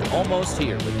Guide is almost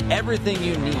here with everything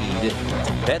you need to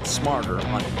bet smarter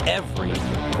on every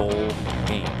bowl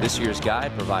game. This year's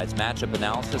guide provides matchup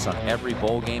analysis on every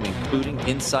bowl game, including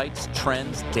insights,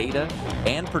 trends, data,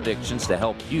 and predictions to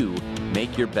help you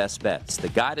make your best bets. The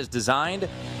guide is designed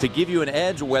to give you an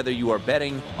edge whether you are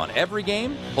betting on every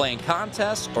game, playing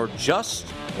contests, or just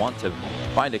want to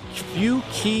find a few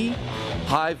key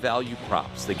high-value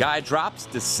props. The guide drops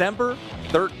December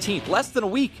 13th, less than a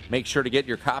week. Make sure to get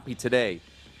your copy today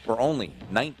for only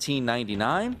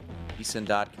 $19.99.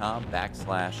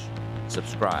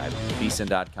 VSiN.com/subscribe.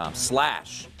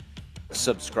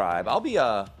 VSiN.com/subscribe. I'll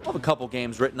have a couple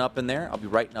games written up in there. I'll be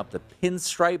writing up the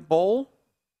Pinstripe Bowl,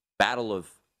 Battle of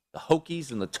the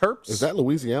Hokies and the Terps. Is that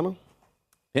Louisiana?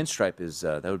 Pinstripe is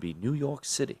that would be New York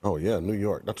City. Oh yeah, New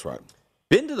York. That's right.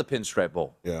 Been to the Pinstripe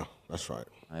Bowl. Yeah, that's right.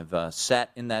 I've sat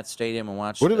in that stadium and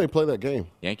watched. Where do they play that game?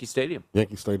 Yankee Stadium.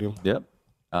 Yankee Stadium. Yep.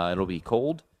 It'll be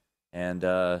cold, and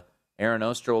Aaron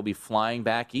Oster will be flying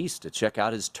back east to check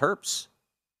out his Terps.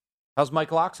 How's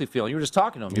Michael Oxley feeling? You were just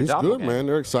talking to him. He's good, man.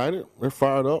 They're excited. They're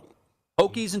fired up.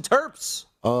 Hokies and Terps.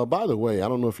 By the way, I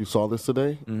don't know if you saw this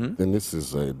today, and this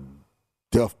is a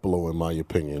death blow, in my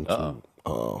opinion, to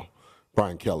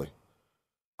Brian Kelly.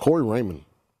 Corey Raymond.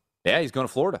 Yeah, he's going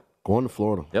to Florida. Going to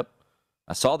Florida. Yep.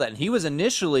 I saw that. And he was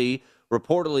initially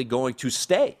reportedly going to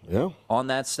stay on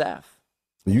that staff.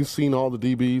 You've seen all the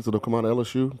DBs that have come out of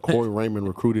LSU? Corey Raymond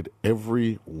recruited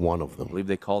every one of them. I believe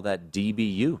they call that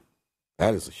DBU.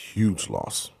 That is a huge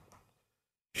loss.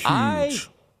 Huge.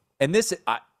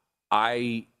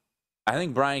 I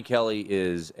think Brian Kelly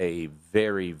is a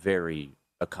very, very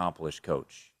accomplished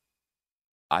coach.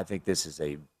 I think this is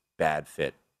a bad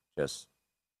fit, just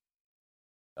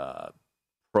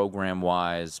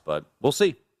program-wise, but we'll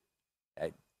see.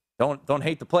 Don't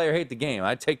hate the player, hate the game.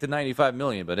 I'd take the $95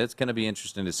 million, but it's going to be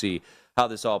interesting to see how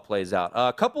this all plays out.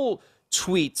 A couple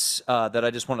tweets that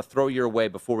I just want to throw your way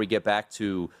before we get back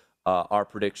to our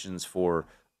predictions for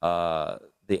the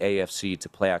AFC to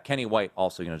play out. Kenny White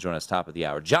also going to join us top of the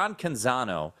hour. John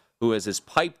Canzano, who is as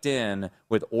piped in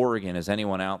with Oregon as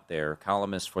anyone out there,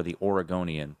 columnist for the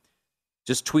Oregonian,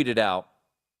 just tweeted out,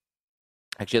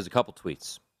 actually has a couple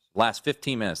tweets. Last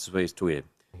 15 minutes is what he's tweeted.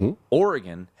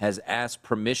 Oregon has asked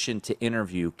permission to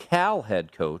interview Cal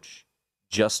head coach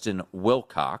Justin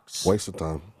Wilcox. Waste of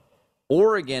time.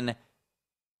 Oregon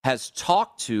has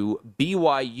talked to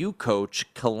BYU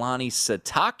coach Kalani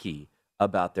Sitake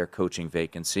about their coaching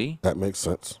vacancy. That makes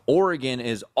sense. Oregon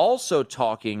is also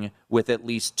talking with at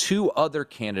least two other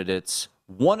candidates.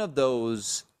 One of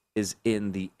those is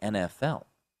in the NFL.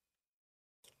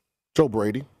 Joe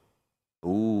Brady.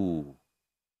 Ooh.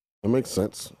 That makes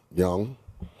sense. Young.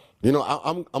 You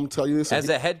know, I'm telling you this. As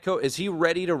a head coach, is he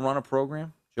ready to run a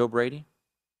program, Joe Brady?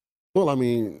 Well, I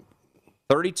mean.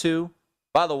 32.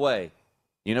 By the way,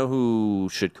 you know who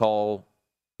should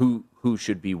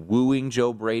be wooing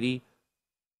Joe Brady?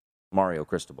 Mario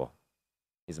Cristobal.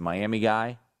 He's a Miami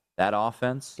guy. That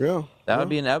offense. Yeah. That would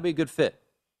be a good fit.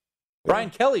 Yeah. Brian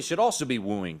Kelly should also be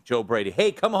wooing Joe Brady.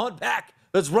 Hey, come on back.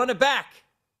 Let's run it back.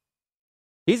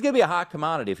 He's going to be a hot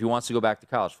commodity if he wants to go back to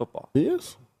college football. He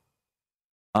is.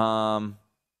 You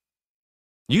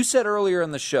said earlier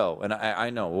in the show, and I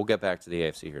know we'll get back to the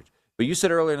AFC here, but you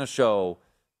said earlier in the show,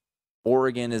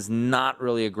 Oregon is not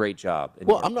really a great job.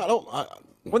 Well, I'm not.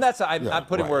 I'm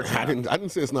putting words. I didn't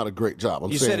say it's not a great job.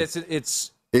 You said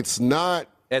it's not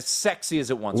as sexy as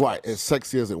it once was. Right, as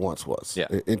sexy as it once was. Yeah.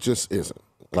 It just isn't.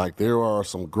 Like, there are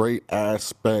some great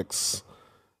aspects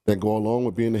that go along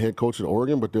with being the head coach at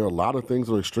Oregon, but there are a lot of things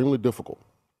that are extremely difficult,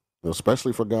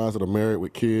 especially for guys that are married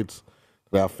with kids,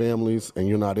 that have families, and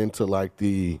you're not into, like,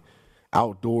 the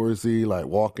outdoorsy, like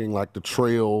walking like the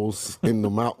trails in the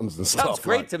mountains and stuff. Sounds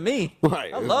great to me.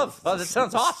 Right. That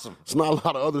sounds awesome. It's not a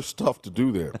lot of other stuff to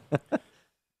do there.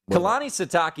 Kalani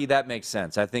Sitake, that makes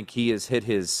sense. I think he has hit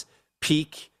his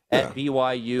peak at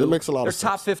BYU. It makes a lot of sense.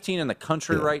 They're top 15 in the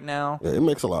country right now. Yeah, it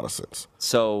makes a lot of sense.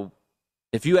 So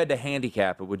if you had to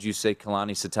handicap it, would you say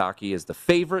Kalani Sitake is the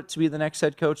favorite to be the next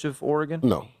head coach of Oregon?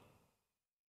 No.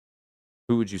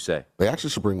 Who would you say? They actually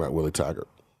should bring back Willie Taggart.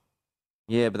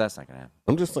 Yeah, but that's not going to happen.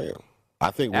 I'm just saying.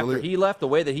 I think After he left, the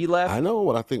way that he left? I know,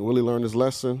 but I think Willie learned his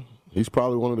lesson. He's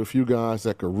probably one of the few guys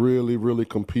that could really, really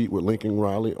compete with Lincoln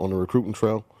Riley on the recruiting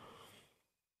trail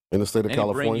in the state of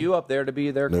California. Bring you up there to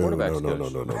be their quarterback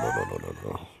coach.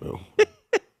 No.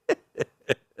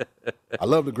 I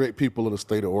love the great people of the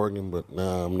state of Oregon, but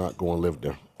I'm not going to live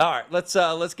there. All right, let's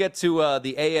get to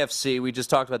the AFC. We just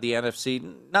talked about the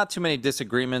NFC. Not too many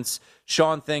disagreements.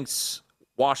 Sean thinks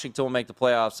Washington will make the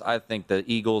playoffs. I think the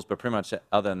Eagles, but pretty much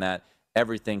other than that,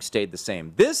 everything stayed the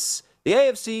same. The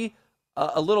AFC,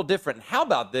 a little different. How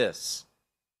about this?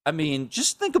 I mean,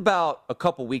 just think about a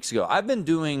couple weeks ago. I've been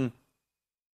doing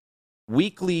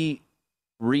weekly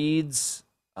reads,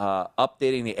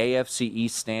 updating the AFC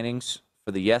East standings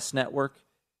for the Yes Network,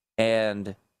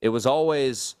 and it was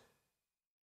always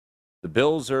the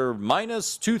Bills are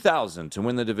minus 2,000 to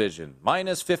win the division,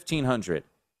 minus 1,500.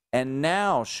 And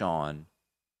now, Sean,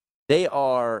 they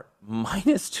are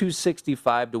minus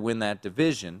 265 to win that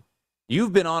division.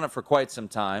 You've been on it for quite some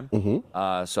time,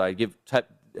 so I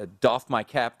doff my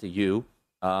cap to you.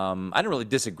 I didn't really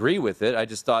disagree with it. I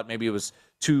just thought maybe it was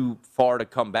too far to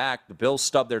come back. The Bills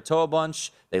stub their toe a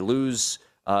bunch. They lose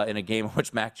in a game in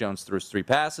which Mac Jones threw 3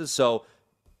 passes. So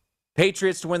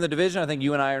Patriots to win the division, I think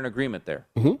you and I are in agreement there.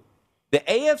 Mm-hmm. The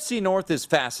AFC North is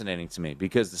fascinating to me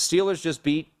because the Steelers just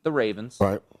beat the Ravens.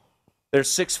 Right. They're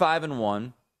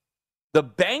 6-5-1. The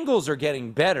Bengals are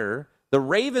getting better. The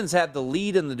Ravens have the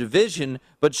lead in the division.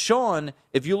 But, Sean,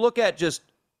 if you look at just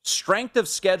strength of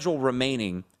schedule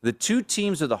remaining, the 2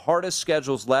 teams with the hardest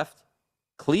schedules left,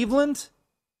 Cleveland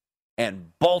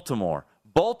and Baltimore.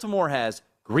 Baltimore has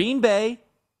Green Bay,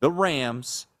 the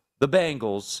Rams, the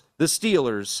Bengals, the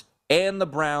Steelers, and the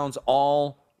Browns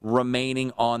all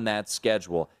remaining on that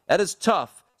schedule. That is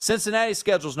tough. Cincinnati's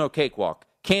schedule is no cakewalk.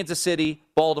 Kansas City,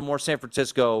 Baltimore, San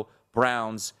Francisco,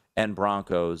 Browns, and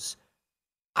Broncos.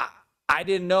 I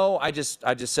didn't know. I just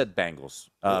said Bengals.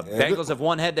 Bengals have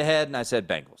won head-to-head, and I said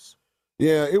Bengals.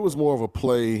 Yeah, it was more of a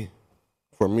play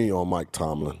for me on Mike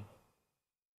Tomlin.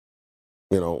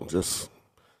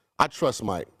 I trust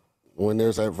Mike. When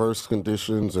there's adverse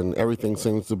conditions and everything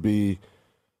seems to be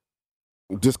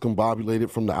discombobulated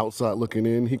from the outside looking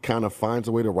in, he kind of finds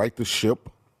a way to right the ship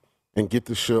and get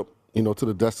the ship, to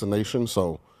the destination.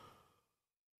 So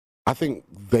I think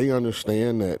they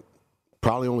understand that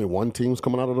probably only one team's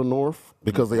coming out of the North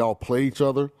because they all play each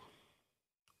other.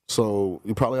 So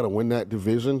you probably got to win that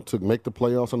division to make the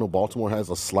playoffs. I know Baltimore has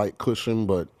a slight cushion,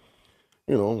 but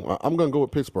I'm going to go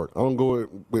with Pittsburgh. I'm going to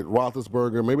go with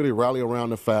Roethlisberger. Maybe they rally around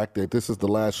the fact that this is the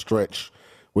last stretch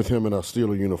with him in a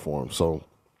Steeler uniform. So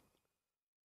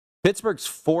Pittsburgh's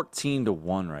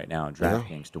 14-1 right now in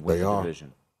DraftKings to win the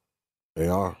division. They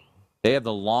are. They have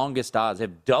the longest odds. They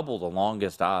have double the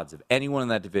longest odds of anyone in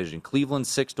that division. Cleveland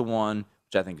 6-1,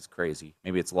 which I think is crazy.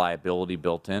 Maybe it's liability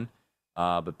built in.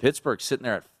 But Pittsburgh's sitting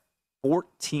there at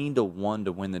 14-1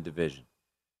 to win the division.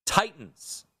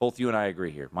 Titans. Both you and I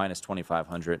agree here, minus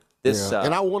 2,500.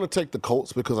 And I want to take the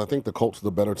Colts because I think the Colts are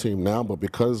the better team now, but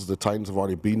because the Titans have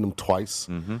already beaten them twice,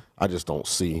 I just don't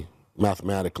see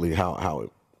mathematically how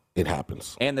it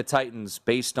happens. And the Titans,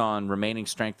 based on remaining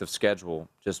strength of schedule,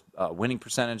 just winning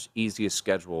percentage, easiest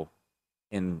schedule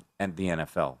in the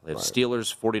NFL. They have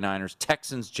Steelers, 49ers,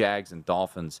 Texans, Jags, and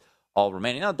Dolphins all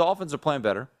remaining. Now, Dolphins are playing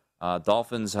better.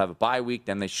 Dolphins have a bye week,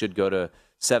 then they should go to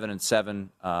 7-7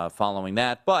 following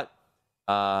that. But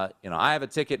I have a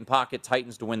ticket in pocket,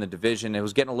 Titans to win the division. It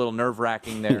was getting a little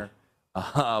nerve-wracking there,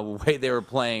 the way they were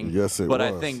playing. Yes, it was. But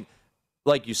I think,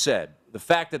 like you said, the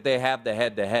fact that they have the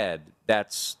head-to-head,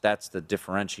 that's the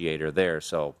differentiator there.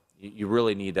 So you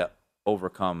really need to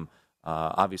overcome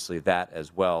obviously that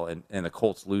as well. And the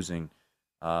Colts losing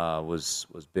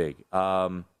was big.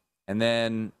 And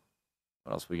then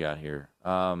what else we got here?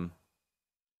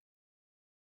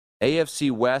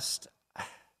 AFC West.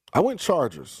 I went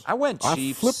Chargers. I went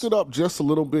Chiefs. I flipped it up just a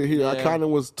little bit here. Yeah. I kind of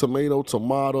was tomato.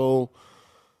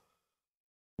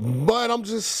 But I'm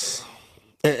just...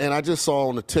 And I just saw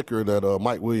on the ticker that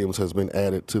Mike Williams has been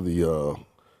added to the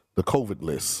COVID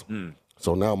list.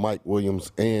 So now Mike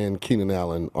Williams and Keenan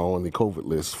Allen are on the COVID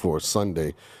list for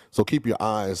Sunday. So keep your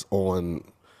eyes on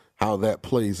how that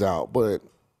plays out. But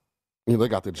they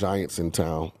got the Giants in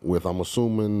town with, I'm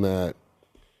assuming that,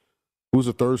 who's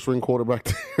the third string quarterback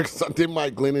there? Because did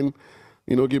Mike Glennon,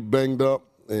 get banged up,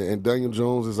 and Daniel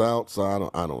Jones is out. So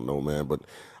I don't know, man. But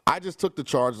I just took the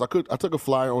Chargers. I took a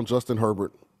flyer on Justin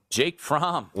Herbert. Jake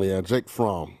Fromm. Yeah, Jake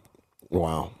Fromm.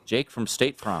 Wow. Jake from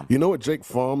State Farm. You know what Jake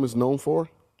Fromm is known for?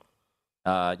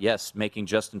 Yes, making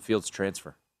Justin Fields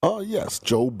transfer. Oh, yes,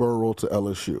 Joe Burrow to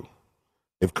LSU.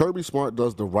 If Kirby Smart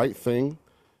does the right thing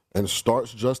and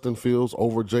starts Justin Fields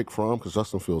over Jake Fromm, because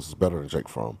Justin Fields is better than Jake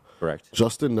Fromm. Correct.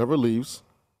 Justin never leaves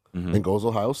and goes to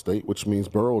Ohio State, which means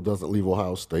Burrow doesn't leave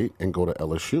Ohio State and go to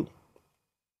LSU.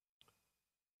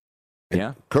 And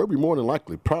yeah. Kirby more than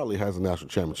likely probably has a national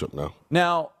championship now.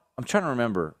 Now, I'm trying to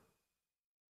remember.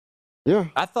 Yeah.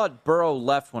 I thought Burrow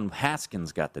left when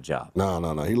Haskins got the job.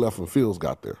 No. He left when Fields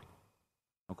got there.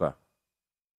 Okay.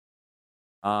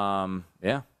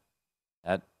 Yeah.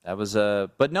 That was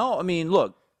but no, I mean,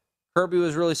 look, Kirby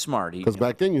was really smart. Because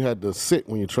back then you had to sit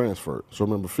when you transferred. So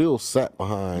remember, Fields sat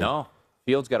behind. No.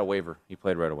 Fields got a waiver. He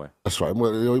played right away. That's right.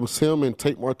 Well, it was him and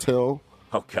Tate Martell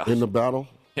in the battle.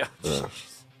 Yeah.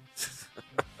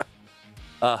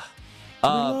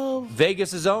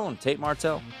 Vegas' own Tate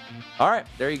Martell. All right,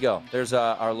 there you go. There's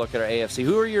our look at our AFC.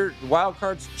 Who are your wild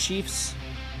cards? Chiefs,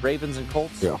 Ravens, and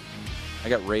Colts? Yeah. I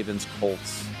got Ravens,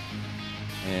 Colts,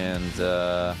 and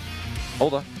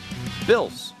hold on,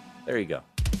 Bills. There you go.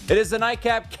 It is the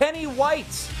Nightcap. Kenny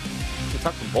White. We'll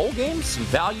talk some bowl games, some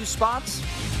value spots.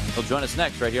 He'll join us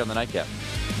next right here on the Nightcap.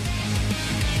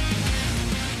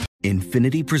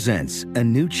 Infiniti presents a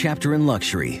new chapter in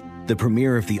luxury, the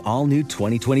premiere of the all-new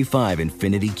 2025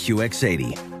 Infiniti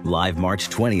QX80, live March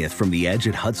 20th from the Edge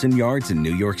at Hudson Yards in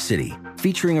New York City,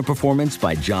 featuring a performance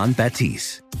by John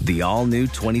Batiste. The all-new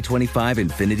 2025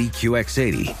 Infiniti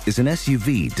QX80 is an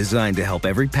SUV designed to help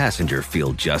every passenger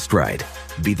feel just right.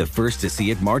 Be the first to see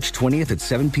it March 20th at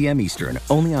 7 p.m. Eastern,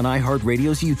 only on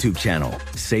iHeartRadio's YouTube channel.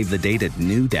 Save the date at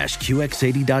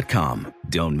new-QX80.com.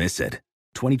 Don't miss it.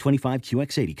 2025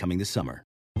 QX80 coming this summer.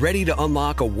 Ready to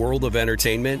unlock a world of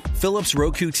entertainment? Philips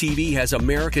Roku TV has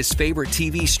America's favorite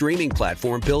TV streaming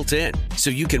platform built in. So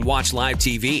you can watch live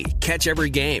TV, catch every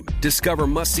game, discover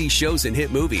must-see shows and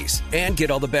hit movies, and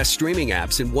get all the best streaming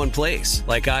apps in one place,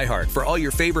 like iHeart for all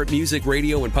your favorite music,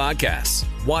 radio, and podcasts.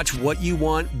 Watch what you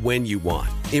want, when you want.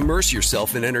 Immerse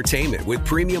yourself in entertainment with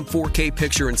premium 4K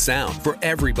picture and sound for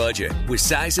every budget, with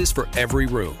sizes for every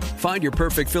room. Find your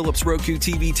perfect Philips Roku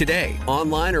TV today,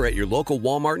 online or at your local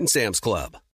Walmart and Sam's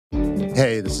Club.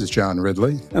 Hey, this is John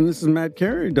Ridley. And this is Matt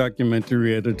Carey,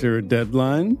 documentary editor at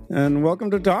Deadline. And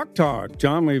welcome to Talk Talk.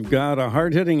 John, we've got a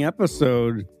hard-hitting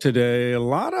episode today. A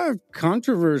lot of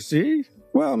controversy.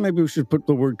 Well, maybe we should put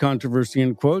the word controversy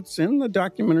in quotes in the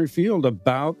documentary field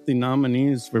about the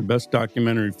nominees for Best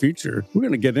Documentary Feature. We're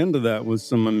going to get into that with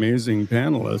some amazing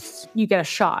panelists. You get a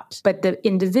shot, but the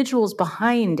individuals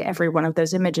behind every one of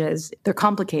those images, they're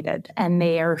complicated and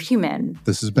they are human.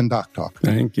 This has been Doc Talk.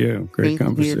 Thank you. Great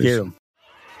conversation. You.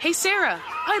 Hey, Sarah,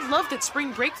 I love that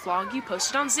spring break vlog you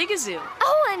posted on Zigazoo.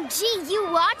 OMG, you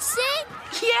watched it?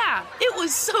 Yeah, it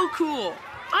was so cool.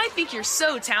 I think you're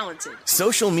so talented.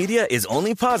 Social media is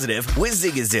only positive with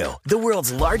Zigazoo, the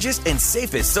world's largest and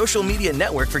safest social media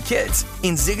network for kids.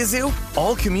 In Zigazoo,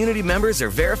 all community members are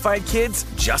verified kids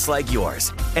just like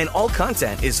yours, and all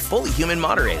content is fully human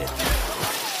moderated.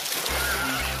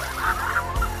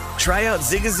 Try out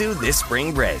Zigazoo this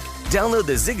spring break. Download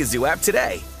the Zigazoo app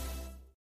today